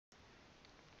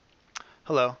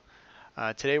Hello.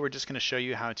 Today we're just going to show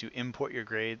you how to import your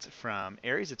grades from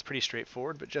Aeries. It's pretty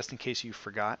straightforward, but just in case you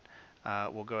forgot,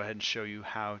 we'll go ahead and show you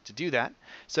how to do that.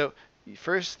 So the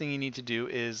first thing you need to do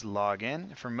is log in.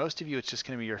 For most of you, it's just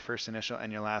going to be your first initial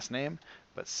and your last name,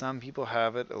 but some people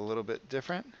have it a little bit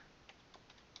different.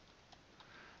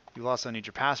 You'll also need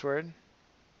your password.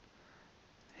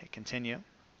 Hit continue.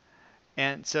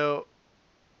 And so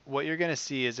what you're going to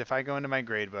see is if I go into my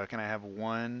gradebook and I have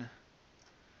one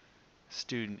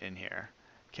student in here,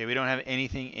 okay, we don't have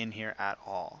anything in here at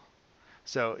all.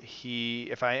 So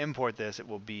if I import this, it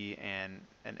will be an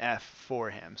F for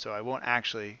him. So I won't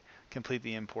actually complete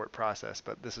the import process,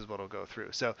 but this is what it'll go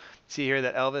through. So see here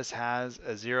that Elvis has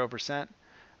a 0%.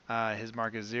 His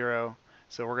mark is 0.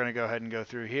 So we're going to go ahead and go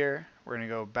through here. We're going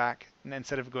to go back, and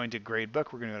instead of going to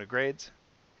gradebook, we're going to go to grades.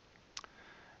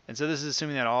 And so this is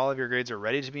assuming that all of your grades are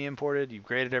ready to be imported. You've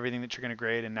graded everything that you're going to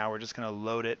grade, and now we're just going to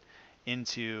load it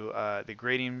into the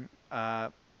grading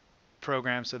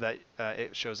program so that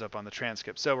it shows up on the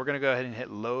transcript. So we're going to go ahead and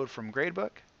hit load from gradebook.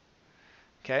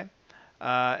 Okay.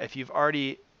 If you've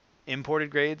already imported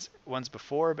grades once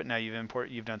before, but now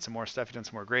you've done some more stuff, you've done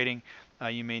some more grading,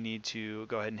 you may need to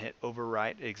go ahead and hit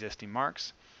overwrite existing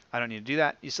marks. I don't need to do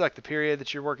that. You select the period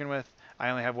that you're working with. I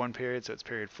only have one period, so it's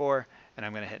period 4, and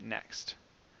I'm going to hit next.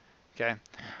 Okay.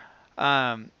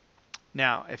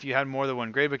 Now, if you had more than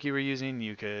one gradebook you were using,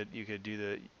 you could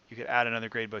add another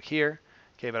gradebook here.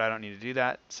 Okay, but I don't need to do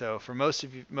that. So for most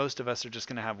of us are just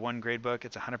going to have one gradebook.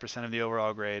 It's 100% of the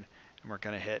overall grade, and we're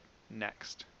going to hit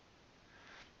next.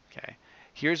 Okay.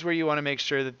 Here's where you want to make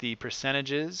sure that the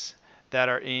percentages that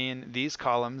are in these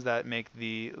columns that make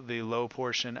the low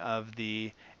portion of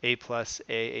the A+,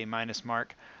 A minus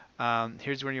mark.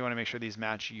 Here's where you want to make sure these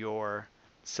match your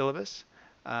syllabus.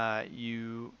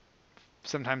 You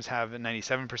sometimes have a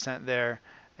 97% there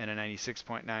and a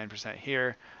 96.9%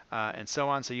 here, and so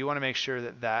on. So you want to make sure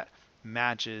that that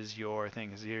matches your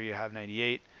things. Here you have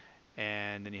 98,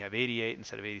 and then you have 88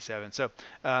 instead of 87. So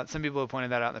some people have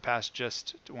pointed that out in the past.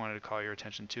 Just wanted to call your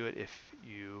attention to it if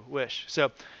you wish.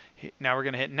 So now we're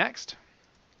going to hit next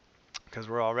because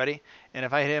we're all ready. And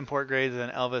if I hit import grades, then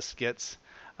Elvis gets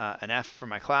an F for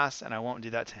my class, and I won't do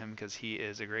that to him because he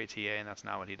is a great TA and that's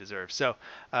not what he deserves. So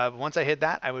once I hit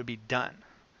that, I would be done.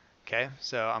 Okay,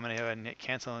 so I'm going to go ahead and hit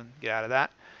cancel and get out of that.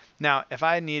 Now, if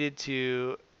I needed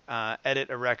to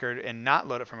edit a record and not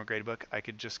load it from a gradebook, I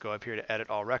could just go up here to edit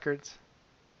all records,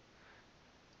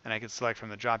 and I could select from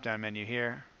the drop-down menu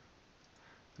here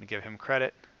and give him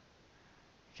credit.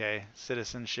 Okay,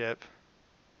 citizenship,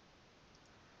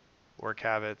 work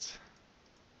habits,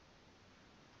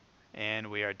 and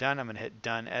we are done. I'm going to hit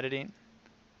done editing,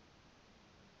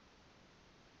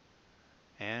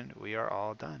 and we are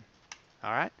all done.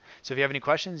 All right. So if you have any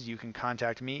questions, you can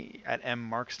contact me at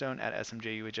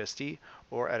mmarkstone@smjuhst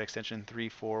or at extension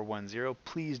 3410.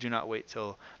 Please do not wait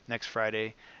till next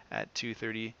Friday at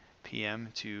 2:30 p.m.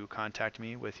 to contact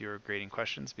me with your grading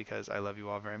questions, because I love you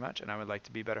all very much and I would like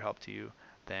to be better help to you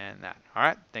than that. All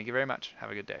right. Thank you very much. Have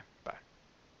a good day.